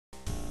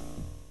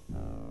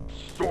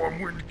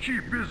Stormwind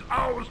Keep is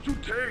ours to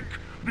take.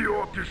 The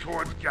orcish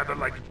hordes gather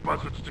like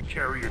buzzards to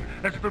carrion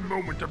as the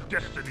moment of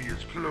destiny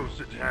is close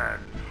at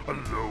hand. A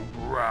low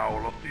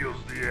growl fills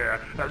the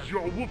air as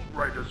your wolf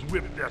riders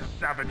whip their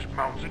savage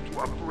mounts into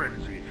a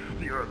frenzy.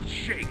 The earth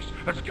shakes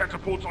as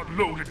catapults are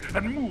loaded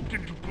and moved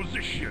into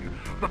position.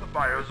 The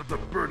fires of the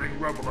burning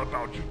rubble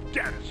about you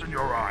dance in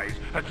your eyes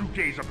as you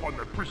gaze upon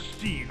the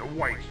pristine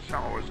white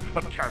towers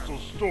of Castle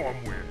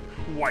Stormwind.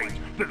 White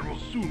that will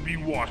soon be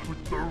washed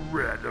with the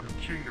red of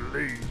King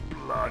Lane's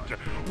blood.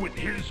 With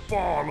his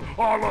fall,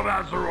 all of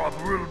Azeroth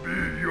will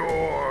be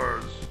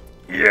yours.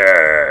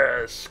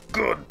 Yes,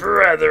 good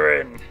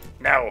brethren.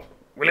 Now,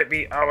 will it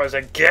be ours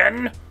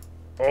again?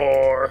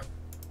 Or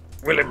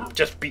will it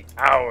just be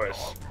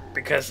ours?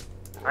 Because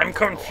I'm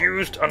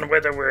confused on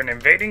whether we're an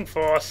invading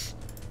force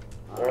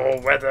or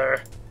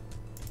whether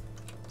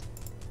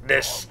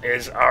this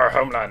is our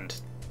homeland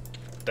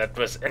that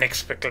was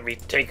inexplicably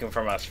taken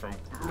from us from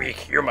weak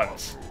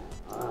humans.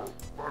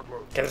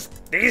 Because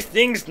these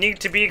things need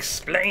to be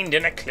explained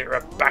in a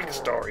clearer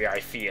backstory, I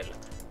feel.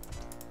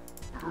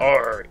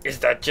 Or is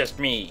that just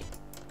me?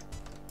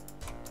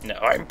 No,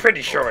 I'm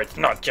pretty sure it's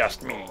not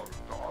just me.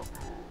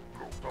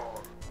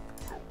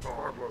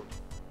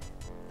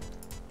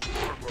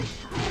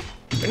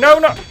 No,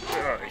 no!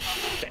 Oh,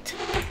 shit.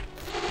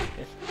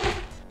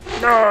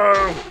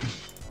 No!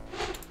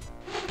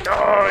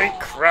 Oh,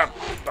 crap!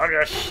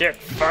 Oh, shit!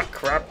 Fuck,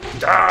 crap!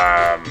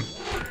 Damn!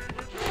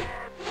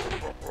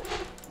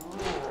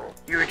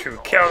 You two,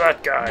 kill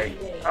that guy!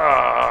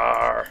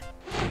 Arrgh!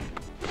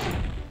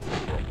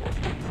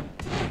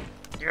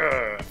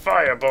 Yeah,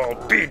 fireball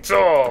beats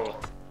all!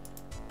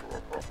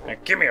 Now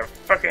give me a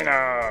fucking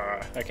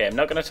Okay, I'm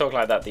not gonna talk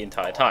like that the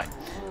entire time.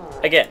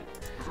 Again.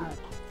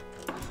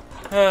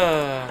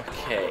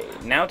 Okay,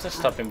 now to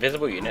stop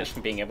invisible units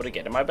from being able to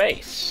get in my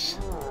base.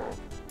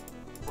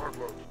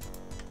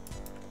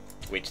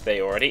 Which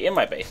they already in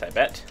my base, I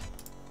bet.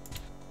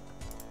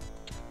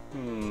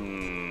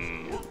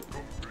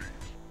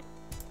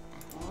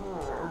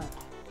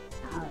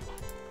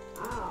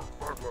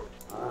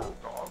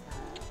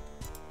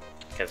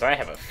 Because I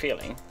have a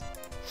feeling.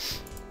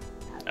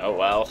 Oh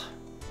well.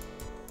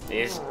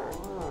 These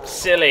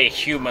silly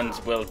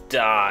humans will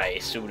die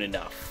soon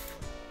enough.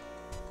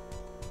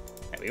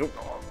 There we go.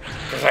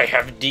 Because I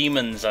have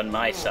demons on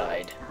my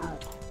side.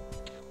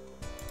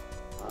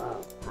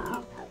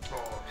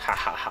 Ha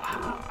ha ha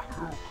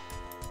ha.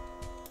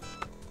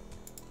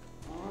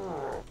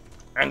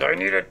 And I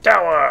need a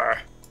tower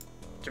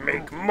to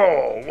make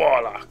more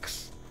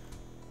warlocks.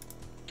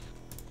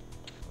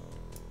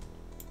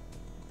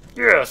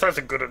 Yes, that's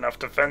a good enough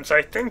defense,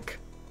 I think.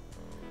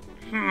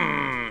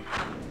 Ooh,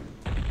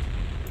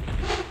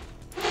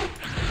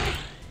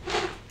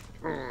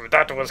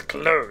 that was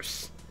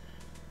close.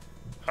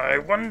 I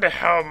wonder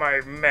how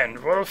my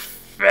men will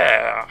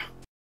fare.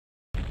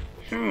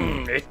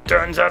 It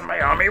turns out my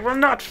army will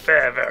not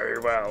fare very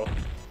well.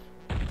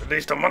 At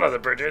least on one of the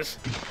bridges.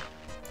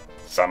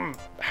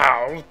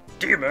 Somehow,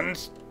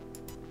 demons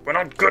were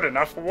not good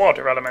enough for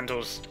water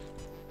elementals.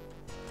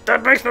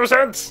 That makes no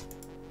sense!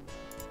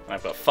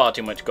 I've got far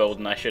too much gold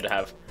than I should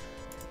have,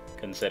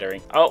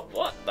 considering... Oh,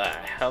 what the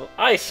hell?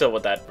 I saw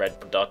what that red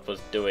dot was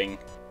doing.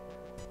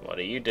 What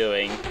are you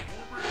doing?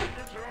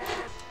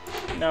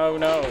 No,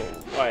 no.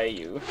 Why are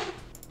you?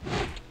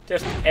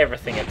 Just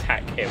everything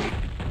attack him.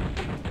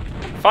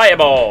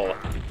 Fireball!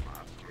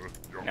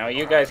 Now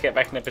you guys get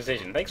back into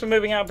position. Thanks for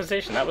moving out of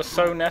position. That was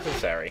so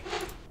necessary.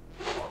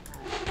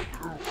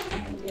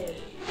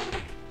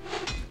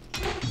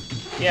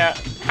 Yeah,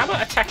 how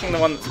about attacking the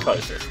one that's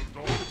closest?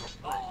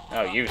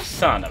 Oh, you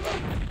son of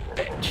a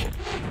bitch.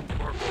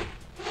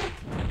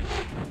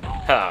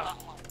 Ha!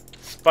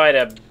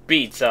 Spider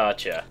beats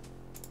Archer.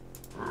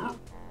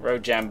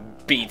 Rojam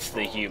beats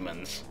the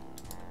humans.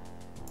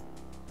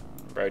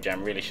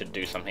 Rojam really should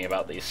do something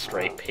about these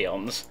stray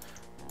peons.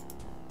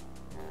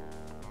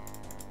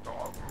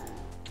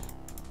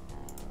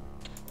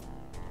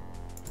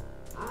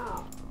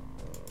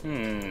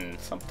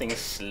 Something's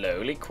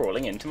slowly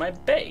crawling into my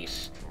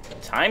base.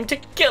 Time to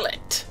kill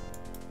it!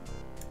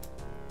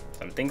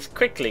 Something's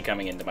quickly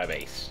coming into my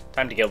base.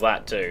 Time to kill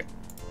that too.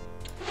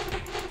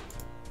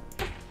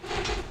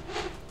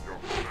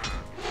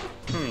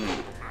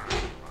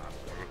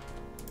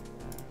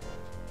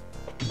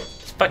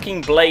 This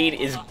fucking blade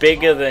is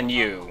bigger than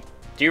you.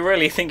 Do you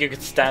really think you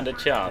could stand a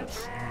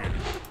chance?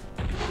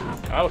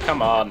 Oh,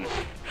 come on.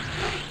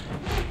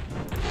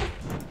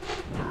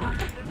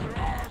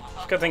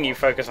 Good thing you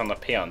focus on the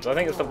peons. I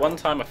think it's the one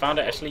time I found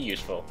it actually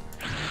useful.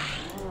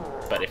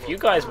 But if you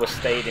guys were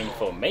stayed in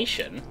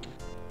formation,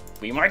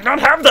 we might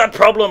not have that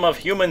problem of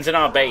humans in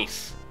our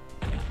base.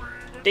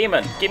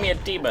 Demon, give me a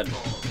demon.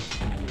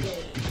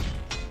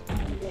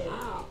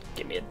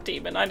 Give me a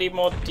demon. I need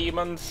more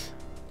demons.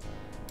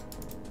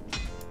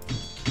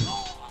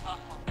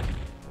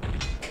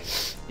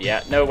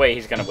 Yeah, no way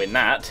he's gonna win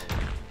that.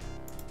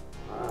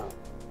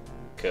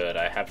 Could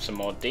I have some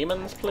more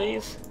demons,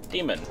 please?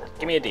 Demon,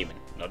 give me a demon.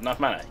 Not enough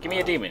mana. Give me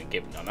a demon.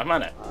 Give not enough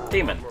mana.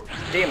 Demon.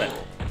 Demon.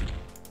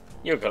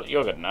 You're good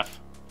enough.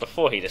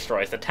 before he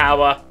destroys the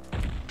tower.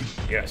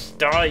 Yes,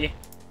 die,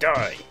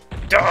 die,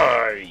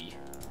 die!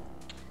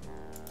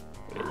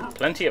 With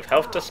plenty of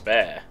health to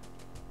spare.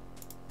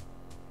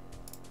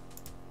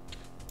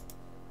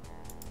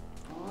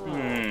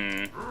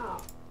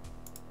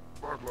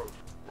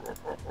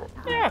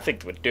 Yeah, I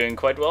think we're doing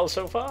quite well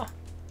so far.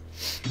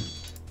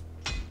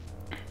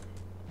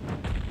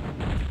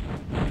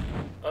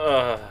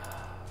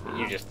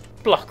 You just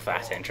block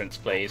that entrance,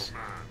 please.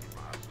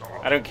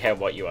 I don't care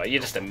what you are,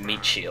 you're just a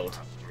meat shield.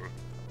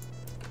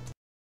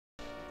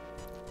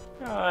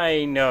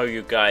 I know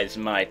you guys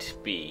might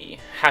be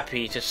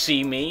happy to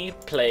see me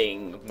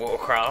playing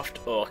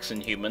Warcraft, Orcs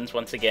and Humans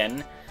once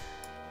again,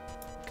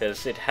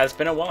 because it has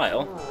been a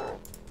while.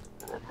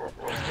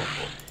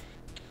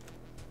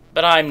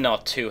 But I'm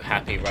not too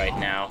happy right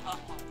now.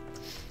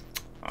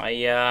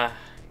 I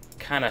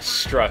kind of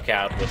struck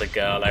out with a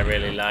girl I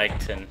really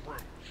liked, and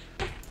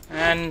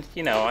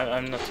you know,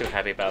 I'm not too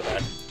happy about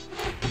that.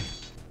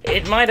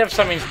 It might have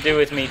something to do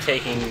with me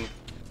taking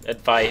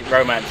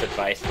romance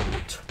advice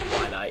from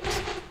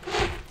Twilight.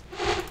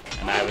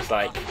 And I was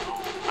like,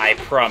 I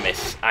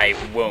promise I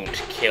won't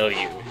kill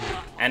you.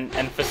 And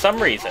for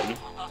some reason,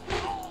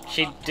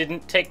 she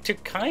didn't take too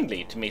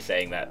kindly to me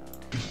saying that.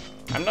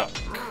 I'm not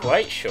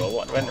quite sure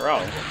what went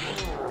wrong.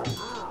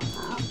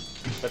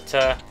 But,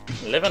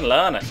 live and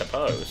learn, I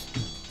suppose.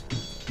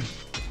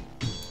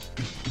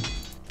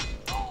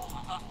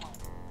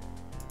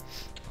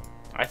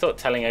 I thought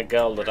telling a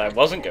girl that I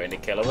wasn't going to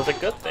kill her was a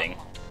good thing.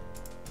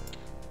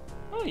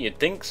 Well, you'd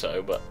think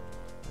so, but...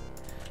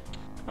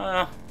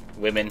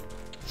 women.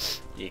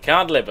 You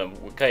can't live them.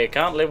 Okay, you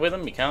can't live with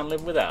them, you can't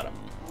live without them.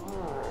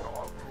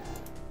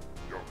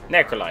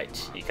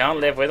 Necrolite. You can't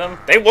live with them.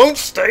 They won't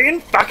stay in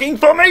fucking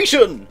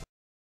formation!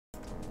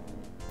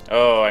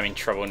 Oh, I'm in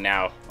trouble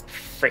now. A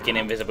freaking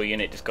invisible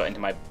unit just got into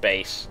my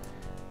base.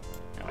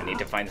 Now I need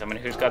to find someone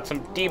who's got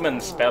some demon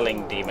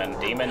spelling. Demon.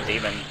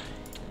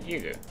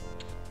 You.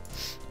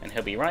 And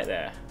he'll be right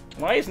there.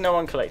 Why is no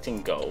one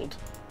collecting gold?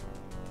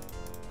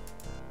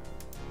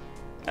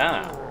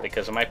 Ah,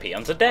 because of my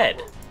peons are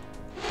dead.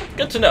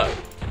 Good to know.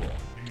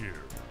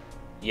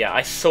 Yeah,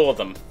 I saw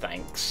them,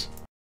 thanks.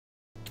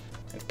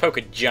 Let's poke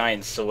a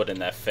giant sword in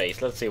their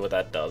face. Let's see what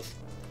that does.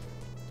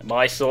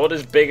 My sword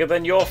is bigger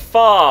than your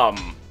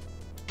farm!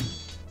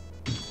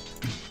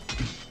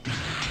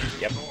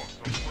 Yep.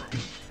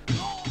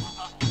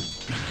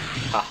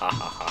 Ha ha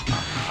ha ha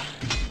ha.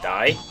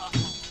 Die.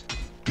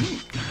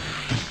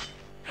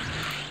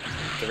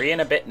 3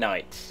 and a bit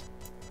nights.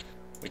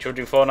 Which will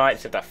do 4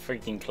 nights if that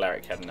freaking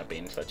cleric hadn't have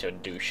been such a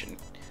douche and,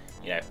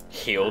 you know,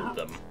 healed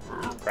them.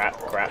 Crap.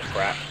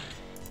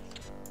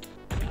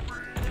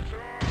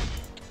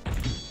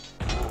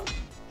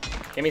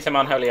 Give me some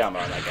unholy armor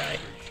on that guy.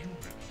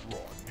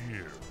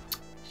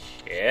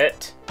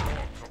 Shit.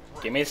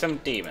 Give me some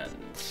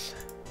demons.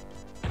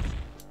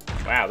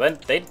 Wow, then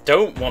they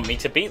don't want me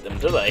to beat them,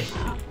 do they?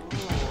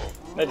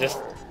 They're just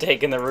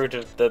taking the route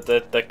of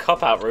the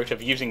cop-out route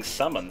of using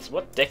summons.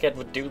 What dickhead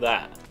would do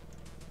that?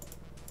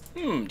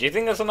 Do you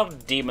think there's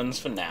enough demons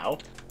for now?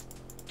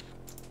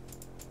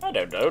 I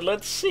don't know,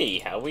 let's see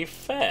how we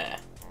fare.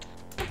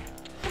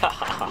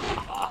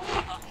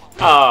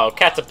 Oh,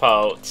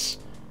 catapults.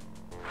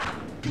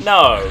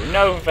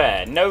 No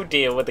fair. No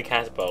deal with the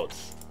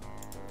catapults.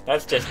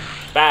 That's just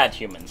bad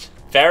humans.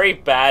 Very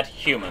bad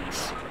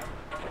humans.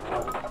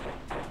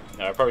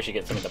 No, I probably should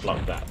get something to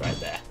block that right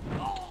there.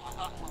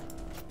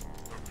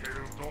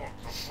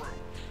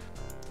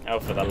 Oh,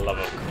 for the love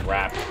of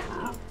crap.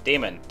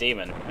 Demon.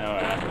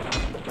 Alright.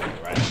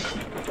 Right.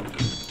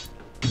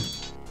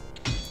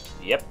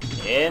 Yep,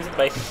 into the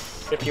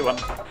base if you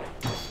want.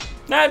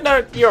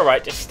 No, you're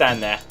alright, just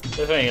stand there.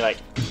 There's only, like,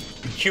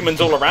 humans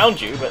all around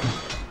you, but...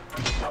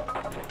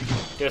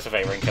 do us a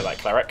favour and kill that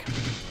cleric.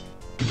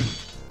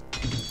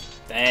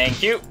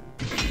 Thank you.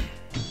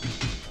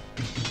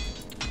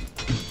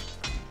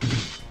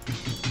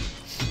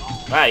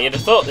 Wow, you'd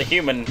have thought the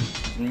human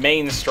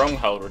main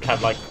stronghold would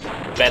have, like,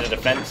 better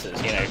defences,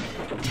 you know,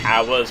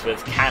 towers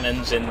with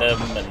cannons in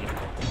them, and,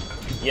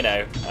 you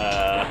know,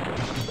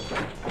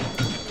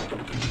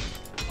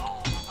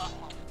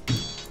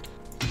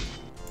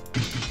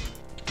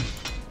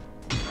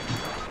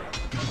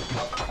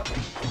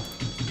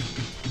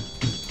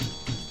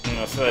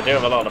 so they do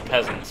have a lot of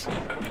peasants. Do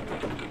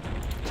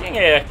you think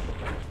a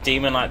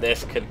demon like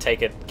this could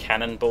take a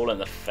cannonball in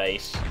the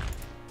face?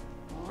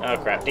 Oh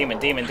crap, demon.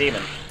 Give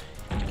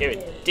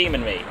it,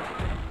 demon me.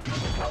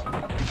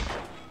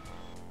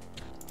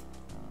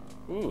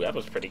 Ooh, that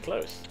was pretty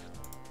close.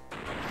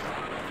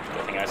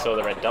 Good thing I saw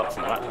the red dots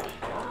on the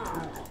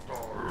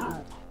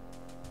map.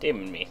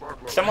 Demon me.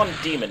 Someone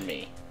demon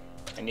me.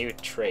 And you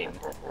train.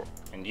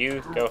 And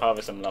you go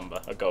harvest some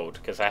lumber, or gold,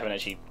 because I haven't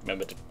actually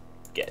remembered to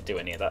do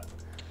any of that.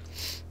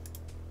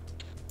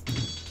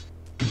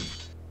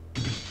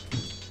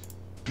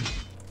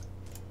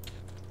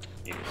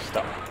 You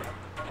stop.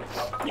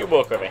 You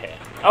walk over here.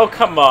 Oh,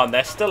 come on,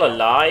 they're still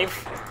alive.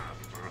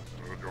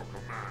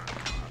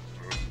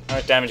 How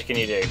much damage can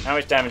you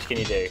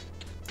do?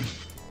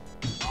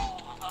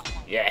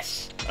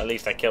 Yes. At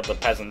least I killed the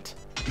peasant.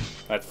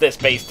 That's this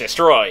base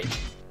destroyed.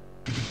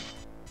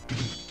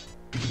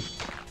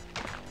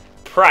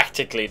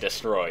 Practically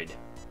destroyed.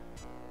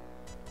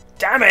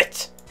 Damn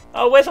it!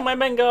 Oh, where's all my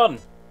men gone?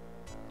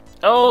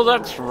 Oh,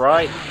 that's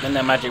right. When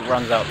their magic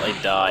runs out, they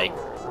die.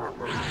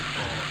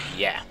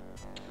 Yeah.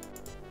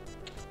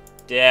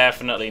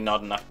 Definitely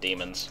not enough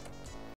demons.